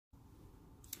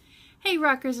Hey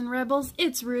rockers and rebels,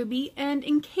 it's Ruby, and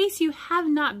in case you have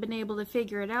not been able to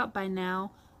figure it out by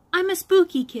now, I'm a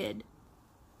spooky kid.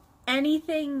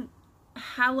 Anything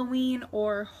Halloween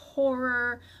or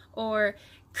horror or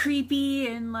creepy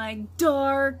and like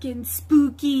dark and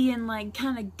spooky and like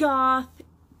kind of goth,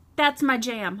 that's my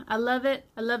jam. I love it.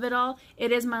 I love it all.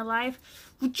 It is my life.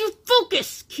 Would you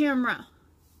focus, camera?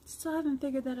 Still haven't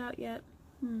figured that out yet.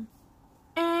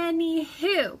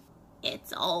 Anywho.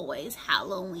 It's always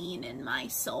Halloween in my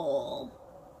soul.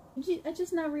 I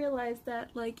just now realized that,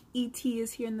 like, E.T.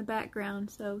 is here in the background,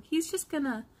 so he's just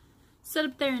gonna sit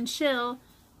up there and chill.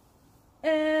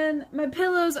 And my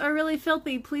pillows are really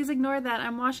filthy. Please ignore that.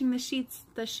 I'm washing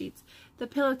the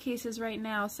pillowcases right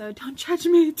now, so don't judge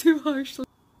me too harshly.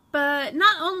 But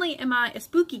not only am I a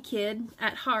spooky kid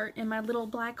at heart, in my little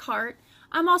black heart,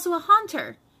 I'm also a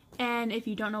haunter. And if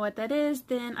you don't know what that is,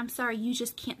 then I'm sorry, you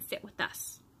just can't sit with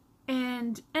us.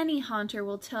 And any haunter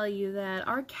will tell you that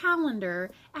our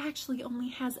calendar actually only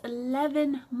has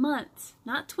 11 months.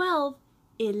 Not 12,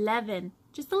 11.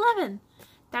 Just 11.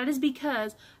 That is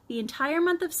because the entire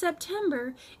month of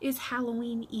September is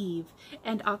Halloween Eve,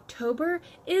 and October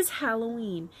is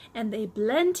Halloween, and they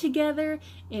blend together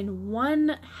in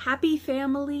one happy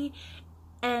family,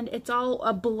 and it's all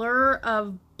a blur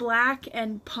of black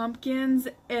and pumpkins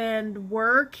and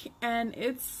work, and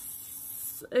it's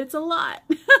a lot.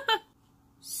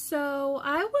 So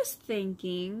I was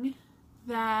thinking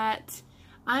that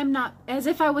I'm not, as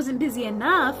if I wasn't busy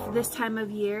enough this time of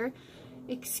year,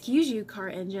 excuse you car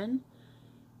engine,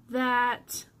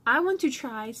 that I want to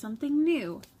try something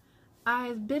new.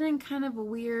 I've been in kind of a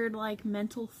weird like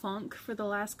mental funk for the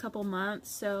last couple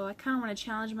months, so I kind of want to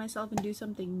challenge myself and do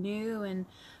something new and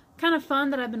kind of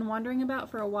fun that I've been wondering about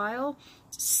for a while.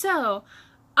 So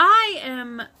I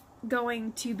am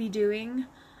going to be doing,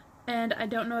 and I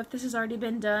don't know if this has already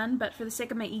been done, but for the sake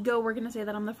of my ego, we're going to say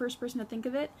that I'm the first person to think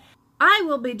of it. I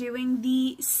will be doing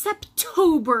the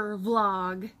Septober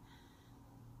vlog.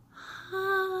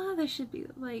 There should be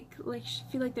I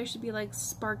feel like there should be like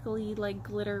sparkly like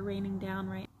glitter raining down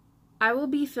right now. I will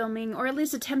be filming, or at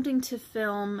least attempting to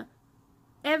film,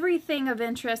 everything of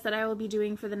interest that I will be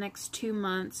doing for the next 2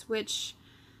 months, which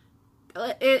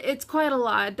it's quite a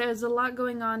lot. There's a lot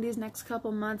going on these next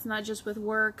couple months, not just with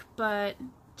work, but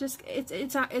just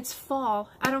it's fall.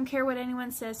 I don't care what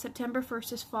anyone says. September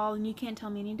 1st is fall, and you can't tell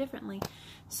me any differently.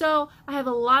 So I have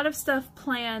a lot of stuff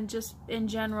planned just in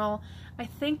general. I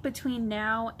think between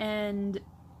now and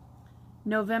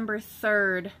November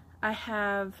 3rd, I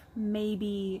have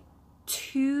maybe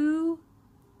two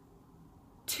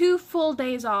full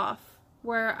days off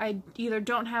where I either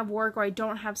don't have work or I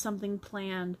don't have something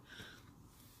planned.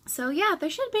 So yeah, there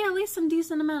should be at least some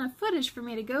decent amount of footage for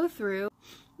me to go through.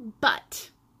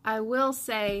 But I will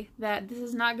say that this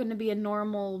is not going to be a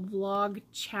normal vlog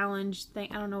challenge thing.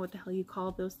 I don't know what the hell you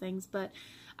call those things, but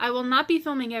I will not be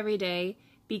filming every day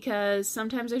because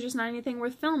sometimes there's just not anything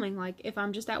worth filming. Like if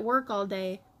I'm just at work all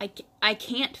day, I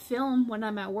can't film when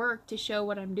I'm at work to show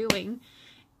what I'm doing.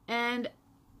 And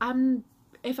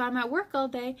if I'm at work all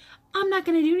day, I'm not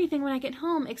going to do anything when I get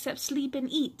home except sleep and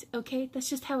eat, okay? That's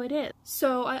just how it is.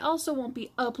 So I also won't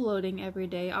be uploading every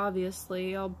day,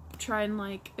 obviously. I'll try and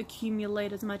like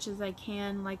accumulate as much as I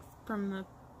can, like from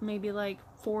maybe like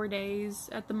 4 days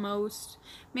at the most,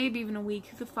 maybe even a week,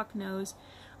 who the fuck knows.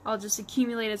 I'll just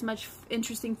accumulate as much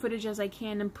interesting footage as I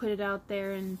can and put it out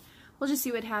there, and we'll just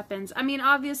see what happens. I mean,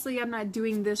 obviously, I'm not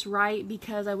doing this right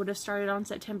because I would have started on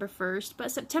September 1st, but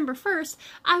September 1st,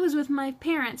 I was with my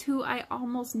parents, who I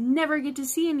almost never get to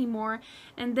see anymore,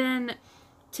 and then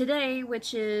today,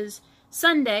 which is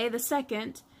Sunday, the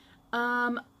 2nd,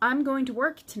 I'm going to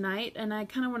work tonight, and I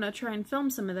kind of want to try and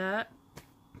film some of that,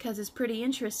 because it's pretty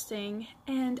interesting,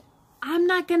 and I'm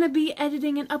not going to be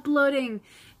editing and uploading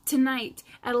tonight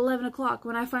at 11 o'clock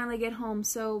when I finally get home,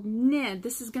 so nah,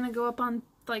 this is going to go up on,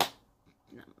 like,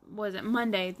 what is it,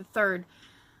 Monday the 3rd,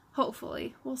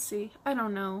 hopefully. We'll see. I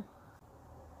don't know.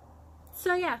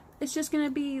 So yeah, it's just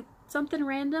gonna be something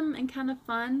random and kind of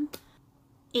fun.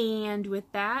 And with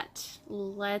that,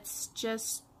 let's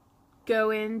just go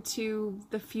into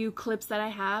the few clips that I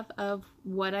have of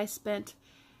what I spent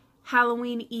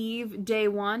Halloween Eve, day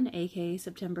 1, aka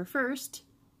September 1st,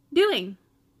 doing.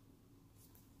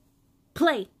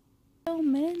 Play. So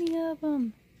many of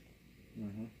them.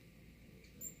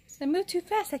 They move too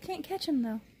fast. I can't catch them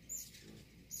though.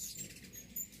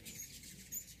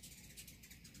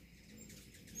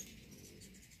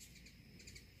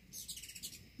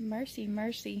 Mercy,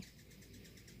 mercy.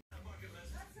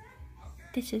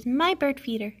 This is my bird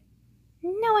feeder.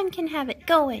 No one can have it.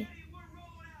 Go away.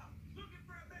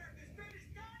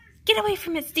 Get away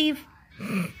from it, Steve.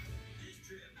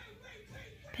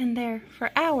 been there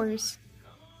for hours,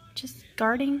 just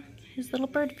guarding his little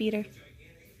bird feeder,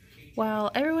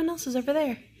 while everyone else is over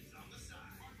there.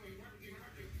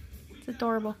 It's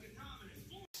adorable.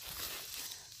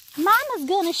 Mama's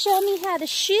gonna show me how to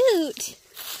shoot.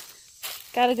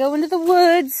 Gotta go into the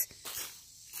woods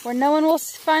where no one will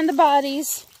find the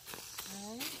bodies.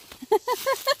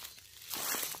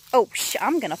 Oh,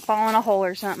 I'm gonna fall in a hole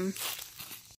or something.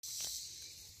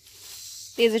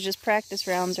 These are just practice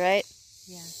rounds, right?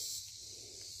 Yeah.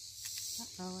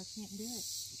 Uh-oh, I can't do it.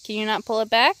 Can you not pull it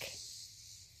back?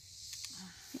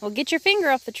 Well, get your finger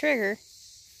off the trigger.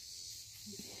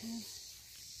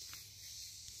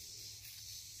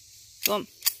 Boom.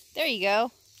 There you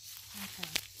go. Okay.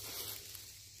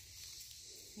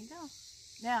 Here you go.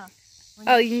 Now,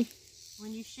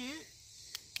 when you shoot,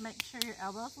 make sure your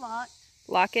elbow's locked.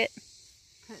 Lock it.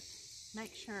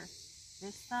 Make sure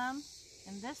this thumb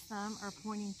and this thumb are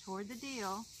pointing toward the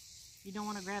deal. You don't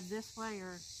want to grab this way,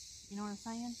 or you know what I'm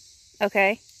saying?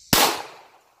 Okay.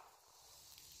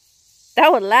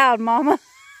 That was loud, Mama.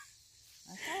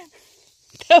 Okay.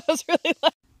 That was really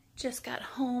loud. Just got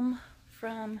home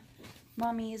from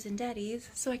Mommy's and Daddy's,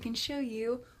 so I can show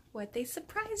you what they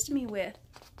surprised me with.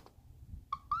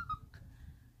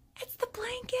 It's the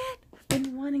blanket! I've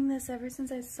been wanting this ever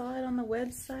since I saw it on the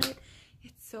website.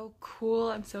 It's so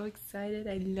cool. I'm so excited.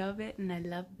 I love it and I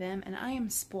love them, and I am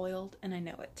spoiled and I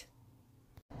know it.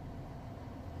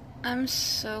 I'm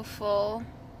so full.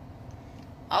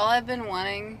 All I've been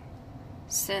wanting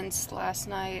since last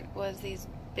night was these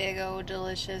big old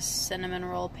delicious cinnamon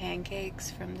roll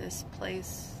pancakes from this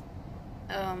place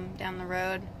down the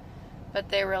road, but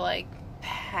they were like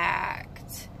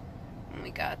packed when we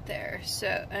got there.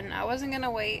 So, and I wasn't gonna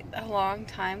wait a long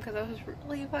time because I was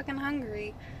really fucking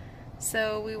hungry.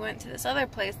 So we went to this other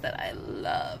place that I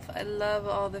love. I love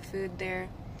all the food there.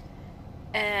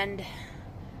 And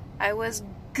I was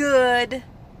good.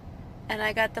 And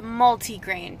I got the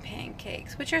multi-grain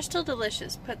pancakes, which are still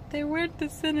delicious, but they weren't the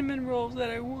cinnamon rolls that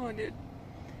I wanted.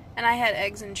 And I had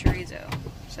eggs and chorizo,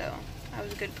 so I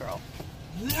was a good girl.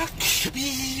 Look,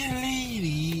 be a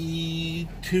lady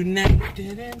tonight.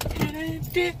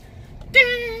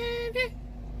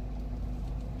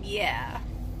 Yeah.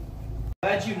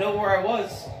 Glad you know where I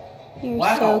was. You're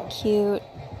Wow. so cute.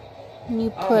 You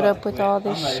put up with all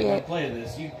this I'm not even gonna shit. play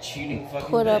this. You cheating fucking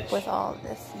Put bitch. up with all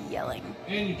this yelling.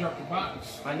 And you dropped the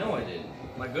box. I know I did.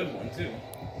 My good one too.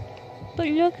 But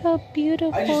look how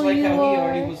beautiful I just like you how he are.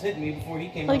 already was hitting me before he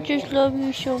came. I on just board. love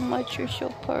you so much. You're so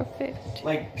perfect.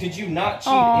 Like, could you not cheat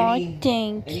Aw, any?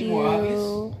 thank any more obvious?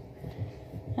 you.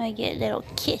 I get little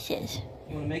kisses.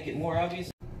 You want to make it more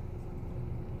obvious?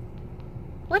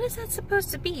 What is that supposed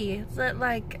to be? Is it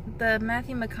like the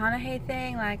Matthew McConaughey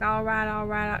thing? Like, all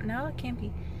right. No, it can't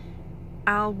be.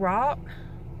 All right.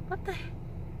 What the?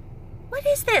 What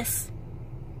is this?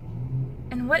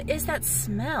 And what is that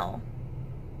smell?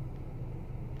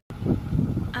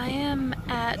 I am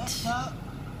at,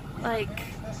 like,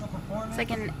 it's like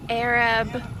an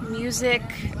Arab music,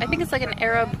 I think it's like an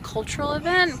Arab cultural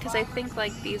event, because I think,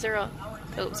 like, these are all,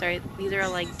 oh, sorry, these are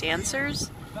all, like, dancers.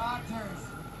 Doctors,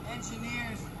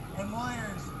 engineers, and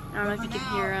lawyers. I don't know if you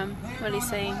can hear what he's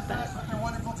saying, but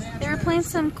they were playing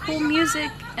some cool music,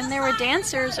 and there were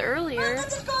dancers earlier,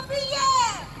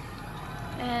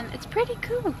 and it's pretty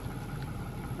cool.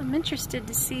 I'm interested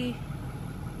to see.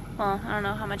 Well, I don't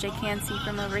know how much I can see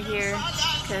from over here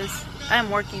because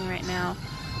I'm working right now,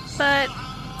 but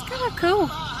it's kind of cool.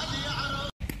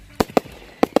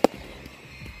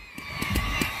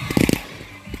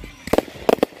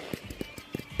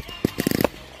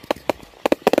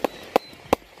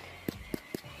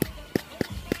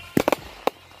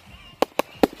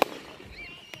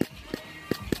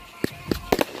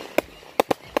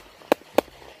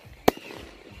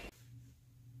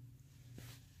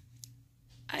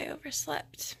 I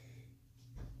overslept.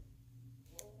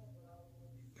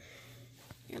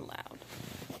 You're loud.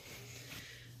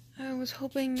 I was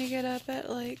hoping to get up at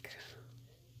like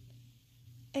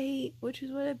 8, which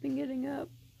is what I've been getting up.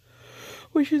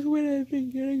 Which is what I've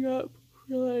been getting up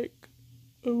for like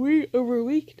over a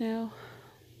week now.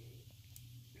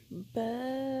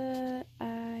 But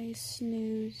I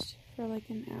snoozed for like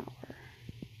an hour.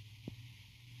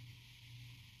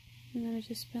 And then I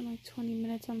just spent like 20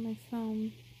 minutes on my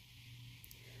phone.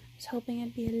 I was hoping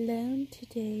I'd be alone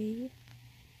today.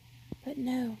 But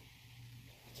no.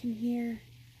 I can hear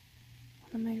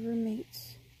one of my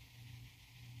roommates.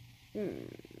 I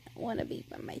want to be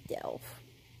by myself.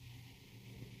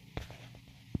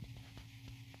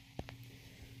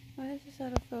 Why is this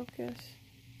out of focus?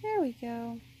 There we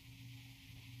go.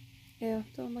 Ew,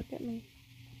 don't look at me.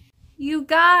 You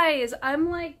guys, I'm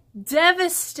like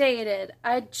devastated.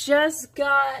 I just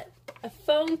got a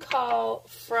phone call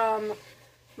from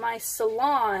my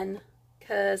salon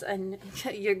because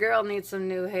your girl needs some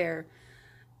new hair.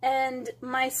 And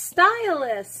my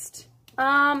stylist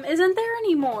isn't there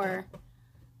anymore.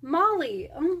 Molly.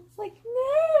 I'm like,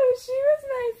 no, she was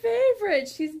my favorite.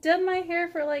 She's done my hair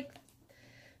for like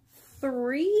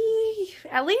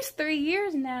at least 3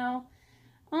 years now.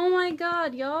 Oh my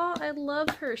god, y'all, I love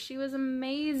her. She was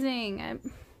amazing.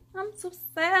 I'm so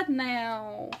sad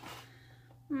now.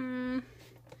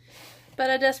 But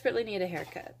I desperately need a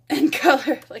haircut and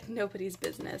color like nobody's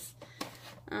business.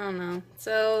 I don't know.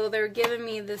 So they're giving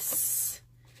me this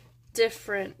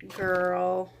different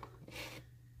girl.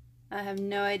 I have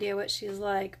no idea what she's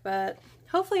like, but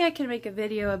hopefully I can make a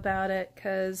video about it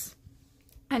because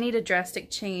I need a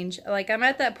drastic change. Like, I'm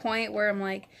at that point where I'm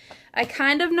like, I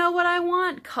kind of know what I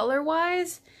want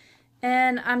color-wise,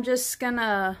 and I'm just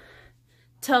gonna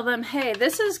tell them, hey,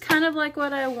 this is kind of like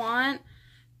what I want.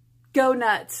 Go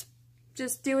nuts.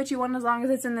 Just do what you want as long as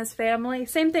it's in this family.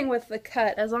 Same thing with the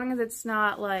cut. As long as it's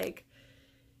not like,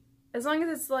 as long as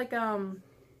it's like,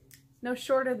 no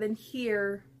shorter than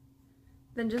here,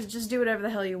 then just do whatever the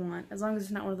hell you want. As long as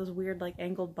it's not one of those weird, like,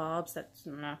 angled bobs. That's,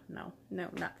 no,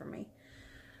 not for me.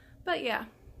 But yeah,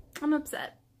 I'm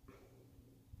upset.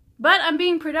 But I'm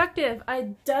being productive.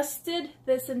 I dusted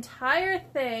this entire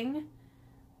thing,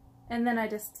 and then I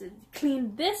just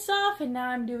cleaned this off, and now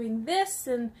I'm doing this,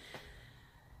 and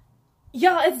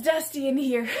y'all, it's dusty in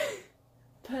here.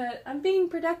 But I'm being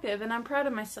productive, and I'm proud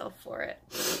of myself for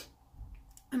it.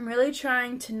 I'm really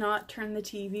trying to not turn the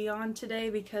TV on today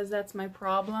because that's my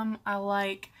problem. I'll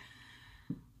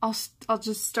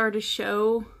just start a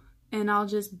show and I'll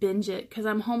just binge it because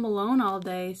I'm home alone all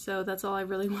day, so that's all I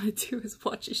really want to do is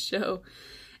watch a show.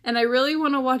 And I really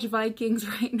want to watch Vikings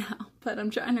right now, but I'm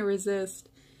trying to resist.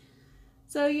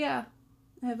 So yeah,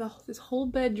 I have this whole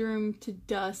bedroom to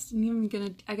dust,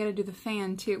 and I gotta do the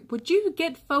fan too. Would you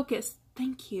get focused?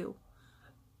 Thank you.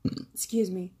 Excuse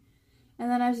me. And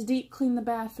then I have to deep clean the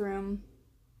bathroom.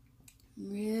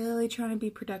 I'm really trying to be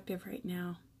productive right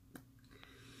now.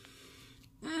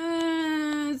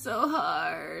 It's so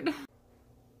hard.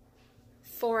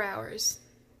 4 hours.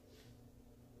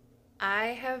 I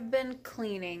have been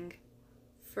cleaning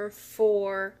for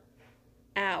 4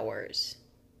 hours.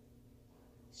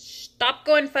 Stop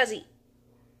going fuzzy.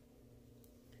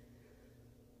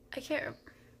 What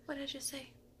did I just say?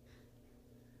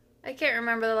 I can't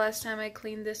remember the last time I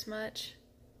cleaned this much.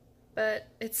 But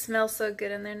it smells so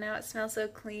good in there now. It smells so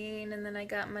clean. And then I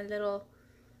got my little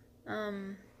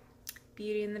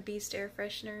Beauty and the Beast air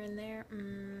freshener in there.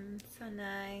 So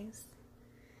nice.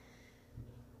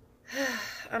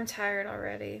 I'm tired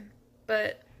already.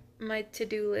 But my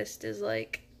to-do list is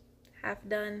like half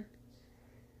done.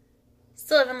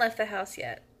 Still haven't left the house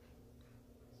yet.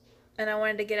 And I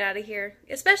wanted to get out of here.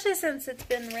 Especially since it's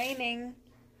been raining.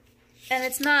 And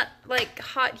it's not like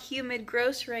hot, humid,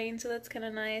 gross rain, so that's kind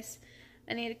of nice.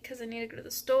 Because I need to go to the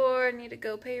store, I need to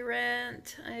go pay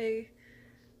rent. I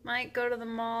might go to the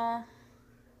mall.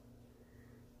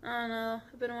 I don't know.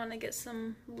 I've been wanting to get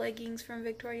some leggings from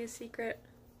Victoria's Secret.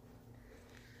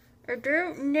 I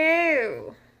don't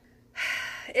know.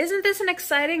 Isn't this an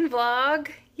exciting vlog?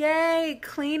 Yay,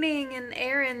 cleaning and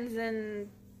errands and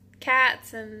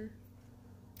cats and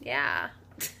yeah.